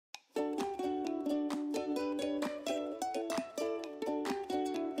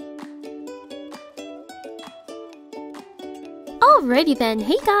Alrighty then,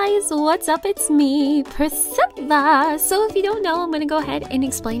 hey guys, what's up? It's me, Priscilla. So if you don't know, I'm gonna go ahead and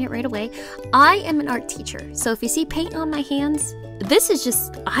explain it right away. I am an art teacher, so if you see paint on my hands, this is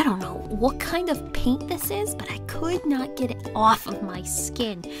just, I don't know what kind of paint this is, but I could not get it off of my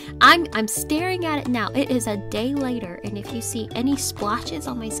skin. I'm staring at it now. It is a day later, and if you see any splotches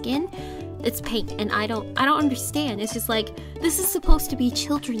on my skin, it's paint, and I don't understand. It's just like, this is supposed to be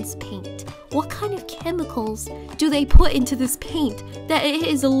children's paint. What kind of chemicals do they put into this paint that it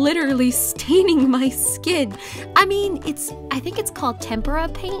is literally staining my skin? I mean, I think it's called tempera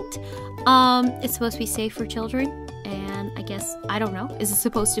paint. It's supposed to be safe for children, and I guess, I don't know, is it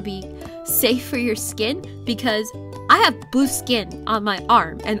supposed to be safe for your skin? Because I have blue skin on my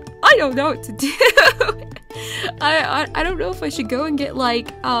arm, and I don't know what to do. I don't know if I should go and get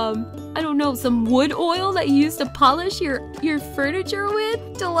like, I don't know, some wood oil that you use to polish your furniture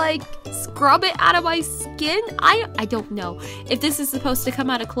with to like scrub it out of my skin. I don't know. If this is supposed to come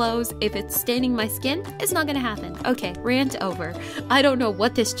out of clothes, if it's staining my skin, it's not gonna happen. Okay, rant over. I don't know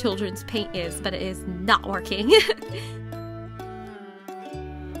what this children's paint is, but it is not working.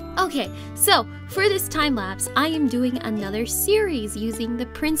 Okay, so for this time lapse, I am doing another series using the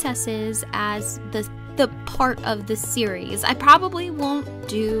princesses as the part of the series. I probably won't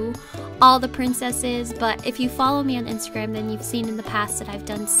do all the princesses, but if you follow me on Instagram, then you've seen in the past that I've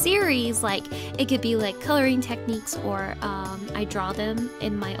done series, like it could be like coloring techniques, or I draw them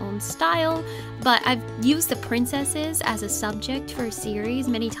in my own style, but I've used the princesses as a subject for a series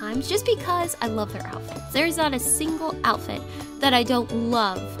many times just because I love their outfits. There's not a single outfit that I don't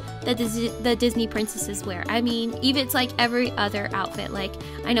love that the Disney princesses wear. I mean, even it's like every other outfit. Like,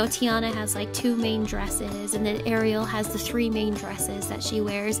 I know Tiana has like 2 main dresses, and then Ariel has the 3 main dresses that she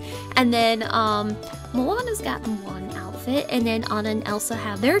wears, and then Moana's got 1 outfit, and then Anna and Elsa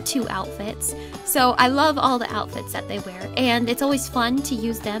have their 2 outfits. So I love all the outfits that they wear, and it's always fun to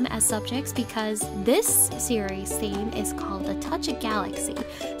use them as subjects because this series theme is called The Touch of Galaxy.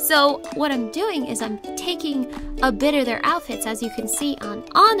 So what I'm doing is I'm taking a bit of their outfits. As you can see on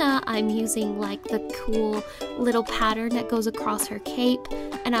Anna, I'm using like the cool little pattern that goes across her cape,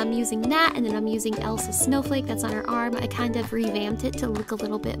 and I'm using that, and then I'm using Elsa's snowflake that's on her arm. I kind of revamped it to look a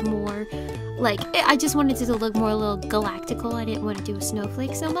little bit more like, I just wanted it to look more a little galactical. I didn't want to do a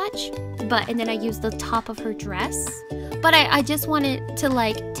snowflake so much, and then I used the top of her dress. But I just wanted to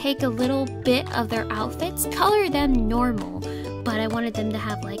like take a little bit of their outfits, color them normal, but I wanted them to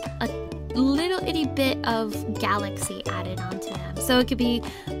have like a little itty bit of galaxy added onto them. So it could be,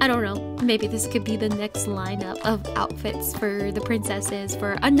 I don't know, maybe this could be the next lineup of outfits for the princesses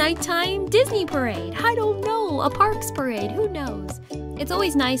for a nighttime Disney parade. I don't know, a parks parade, who knows? It's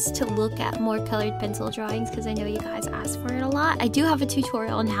always nice to look at more colored pencil drawings because I know you guys ask for it a lot. I do have a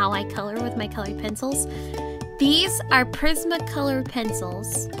tutorial on how I color with my colored pencils. These are Prismacolor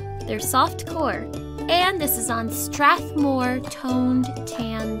pencils. They're soft core, and this is on Strathmore toned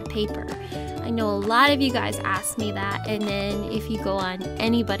tan paper. I know a lot of you guys ask me that, and then if you go on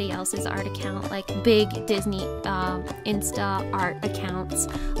anybody else's art account, like big Disney Insta art accounts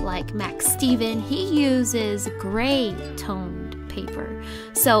like Max Steven, he uses gray toned paper.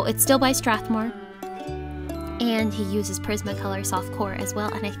 So it's still by Strathmore, and he uses Prismacolor soft core as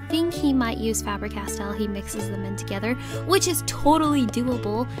well, and I think he might use Faber-Castell. He mixes them in together, which is totally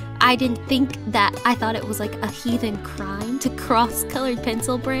doable. I didn't think that. I thought it was like a heathen crime to cross colored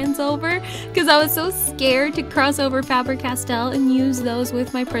pencil brands over, because I was so scared to cross over Faber-Castell and use those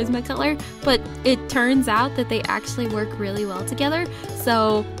with my Prismacolor, but it turns out that they actually work really well together.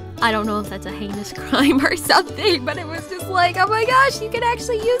 So I don't know if that's a heinous crime or something, but it was just like, oh my gosh, you can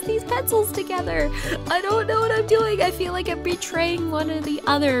actually use these pencils together. I don't know what I'm doing. I feel like I'm betraying one or the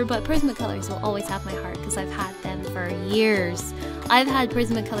other, but Prismacolors will always have my heart because I've had them for years. I've had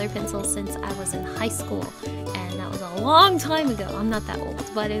Prismacolor pencils since I was in high school, and that was a long time ago. I'm not that old,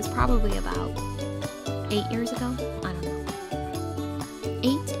 but it was probably about 8 years ago. I don't know.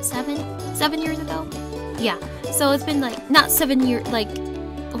 7 years ago? Yeah, so it's been like, not 7 years, like,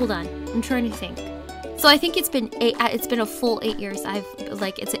 hold on, I'm trying to think. So I think it's been a full 8 years.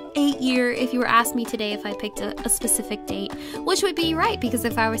 It's an 8-year, if you were asking me today if I picked a specific date, which would be right, because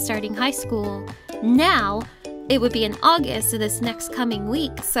if I was starting high school now, it would be in August, so this next coming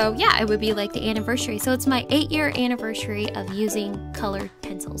week. So yeah, it would be like the anniversary. So it's my 8-year anniversary of using colored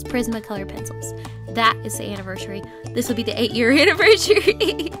pencils, Prismacolor pencils. That is the anniversary. This will be the 8-year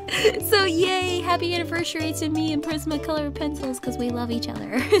anniversary. So yay, happy anniversary to me and Prismacolor pencils, because we love each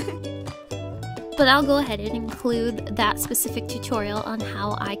other. but I'll go ahead and include that specific tutorial on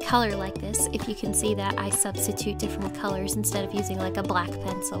how I color like this. If you can see that I substitute different colors instead of using like a black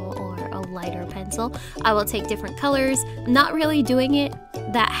pencil or a lighter pencil, I will take different colors. I'm not really doing it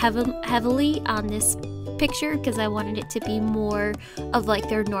that heavily on this picture because I wanted it to be more of like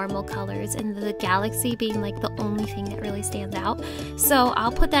their normal colors and the galaxy being like the only thing that really stands out. So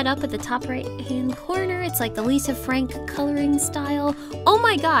I'll put that up at the top right hand corner. It's like the Lisa Frank coloring style. Oh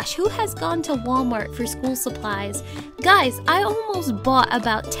my gosh, who has gone to Walmart for school supplies? Guys, I almost bought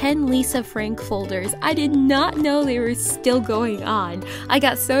about 10 Lisa Frank folders. I did not know they were still going on. I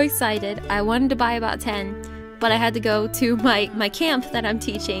got so excited. I wanted to buy about 10. But I had to go to my camp that I'm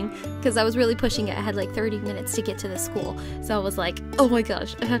teaching because I was really pushing it. I had like 30 minutes to get to the school. So I was like, oh my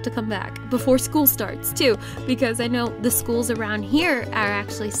gosh, I have to come back before school starts too, because I know the schools around here are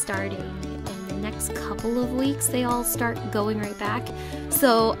actually starting in the next couple of weeks. They all start going right back.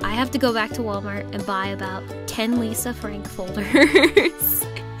 So I have to go back to Walmart and buy about 10 Lisa Frank folders.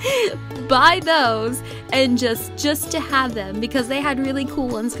 Buy those and just to have them because they had really cool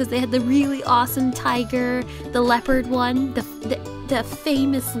ones, because they had the really awesome tiger, the leopard one, the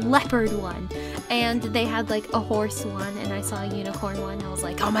famous leopard one, and they had like a horse one, and I saw a unicorn one. I was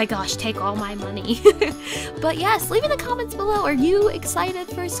like, oh my gosh, take all my money. But yes, leave in the comments below, are you excited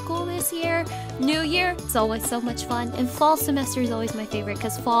for school this year? New year, it's always so much fun, and fall semester is always my favorite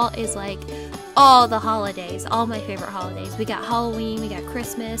because fall is like all the holidays, all my favorite holidays. We got Halloween, we got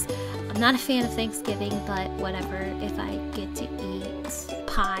Christmas. I'm not a fan of Thanksgiving, but whatever. If I get to eat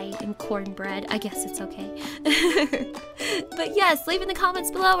pie and cornbread, I guess it's okay. But yes, leave in the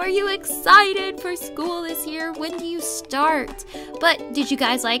comments below, are you excited for school this year? When do you start? But did you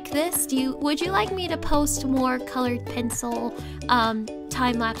guys like this? Would you like me to post more colored pencil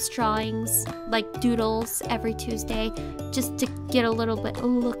time-lapse drawings, like doodles, every Tuesday, just to get a little bit a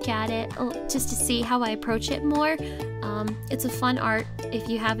look at it, just to see how I approach it more? It's a fun art. If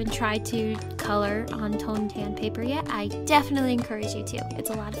you haven't tried to color on tone tan paper yet, I definitely encourage you to. It's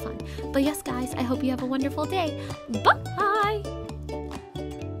a lot of fun. But yes, guys, I hope you have a wonderful day. Bye!